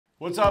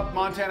What's up,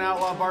 Montana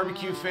Outlaw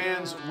BBQ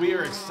fans? We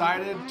are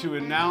excited to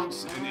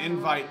announce and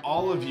invite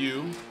all of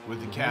you,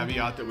 with the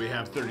caveat that we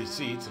have 30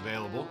 seats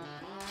available,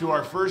 to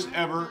our first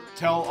ever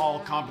tell-all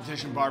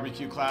competition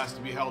barbecue class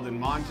to be held in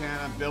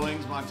Montana,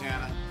 Billings,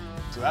 Montana.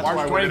 So that's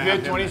March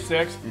 25th,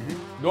 26th.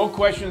 No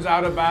questions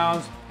out of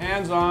bounds,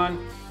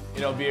 hands-on.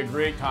 It'll be a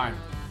great time.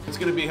 It's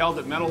going to be held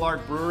at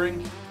Meadowlark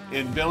Brewing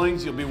in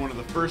Billings. You'll be one of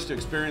the first to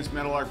experience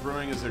Meadowlark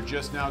Brewing as they're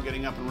just now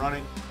getting up and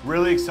running.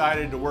 Really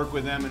excited to work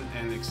with them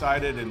and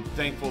excited and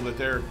thankful that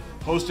they're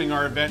hosting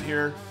our event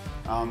here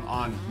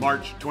on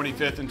March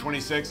 25th and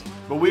 26th.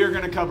 But we are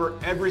going to cover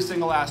every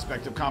single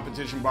aspect of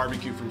competition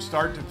barbecue from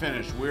start to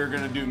finish. We're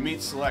going to do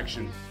meat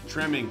selection,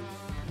 trimming,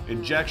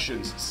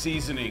 injections,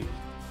 seasoning,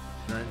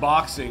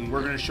 boxing.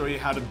 We're going to show you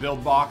how to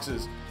build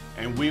boxes,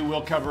 and we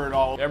will cover it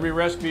all. Every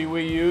recipe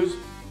we use,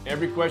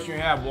 every question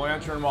you have, we'll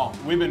answer them all.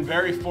 We've been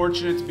very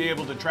fortunate to be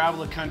able to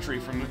travel the country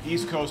from the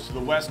East Coast to the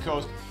West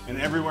Coast and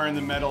everywhere in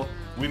the middle.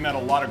 We met a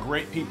lot of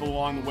great people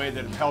along the way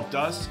that have helped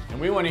us. And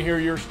we want to hear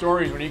your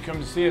stories when you come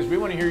to see us. We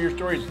want to hear your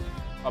stories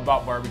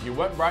about barbecue.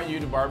 What brought you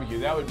to barbecue?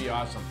 That would be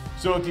awesome.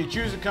 So if you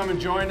choose to come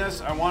and join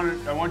us, I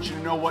want you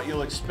to know what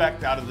you'll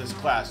expect out of this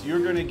class. You're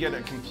going to get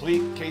a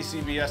complete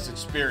KCBS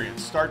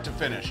experience, start to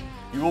finish.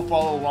 You will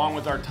follow along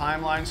with our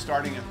timeline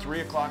starting at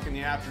 3 o'clock in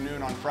the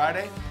afternoon on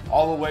Friday,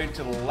 all the way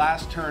to the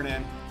last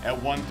turn-in at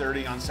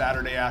 1:30 on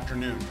Saturday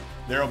afternoon.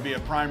 There will be a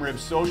prime rib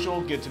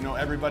social, get to know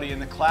everybody in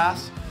the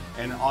class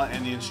and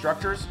the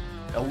instructors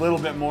a little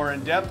bit more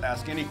in depth,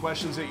 ask any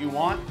questions that you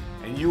want,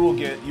 and you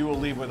will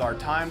leave with our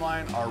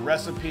timeline, our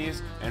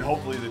recipes, and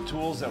hopefully the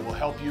tools that will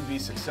help you be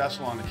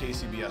successful on the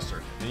KCBS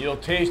circuit. And you'll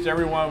taste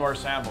every one of our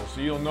samples, so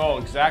you'll know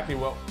exactly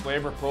what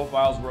flavor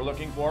profiles we're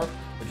looking for,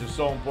 which is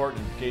so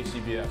important in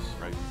KCBS.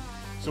 Right.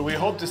 So we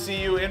hope to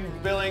see you in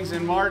Billings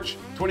in March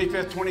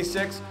 25th,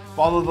 26th.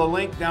 Follow the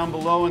link down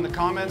below in the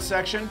comments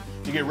section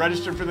to get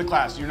registered for the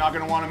class. You're not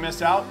going to want to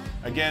miss out.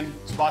 Again,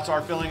 spots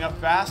are filling up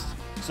fast,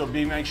 so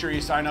make sure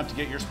you sign up to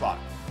get your spot.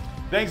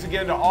 Thanks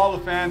again to all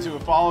the fans who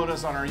have followed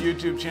us on our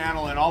YouTube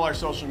channel and all our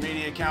social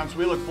media accounts.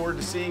 We look forward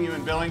to seeing you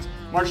in Billings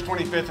March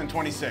 25th and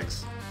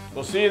 26th.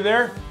 We'll see you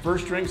there.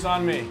 First drink's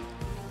on me.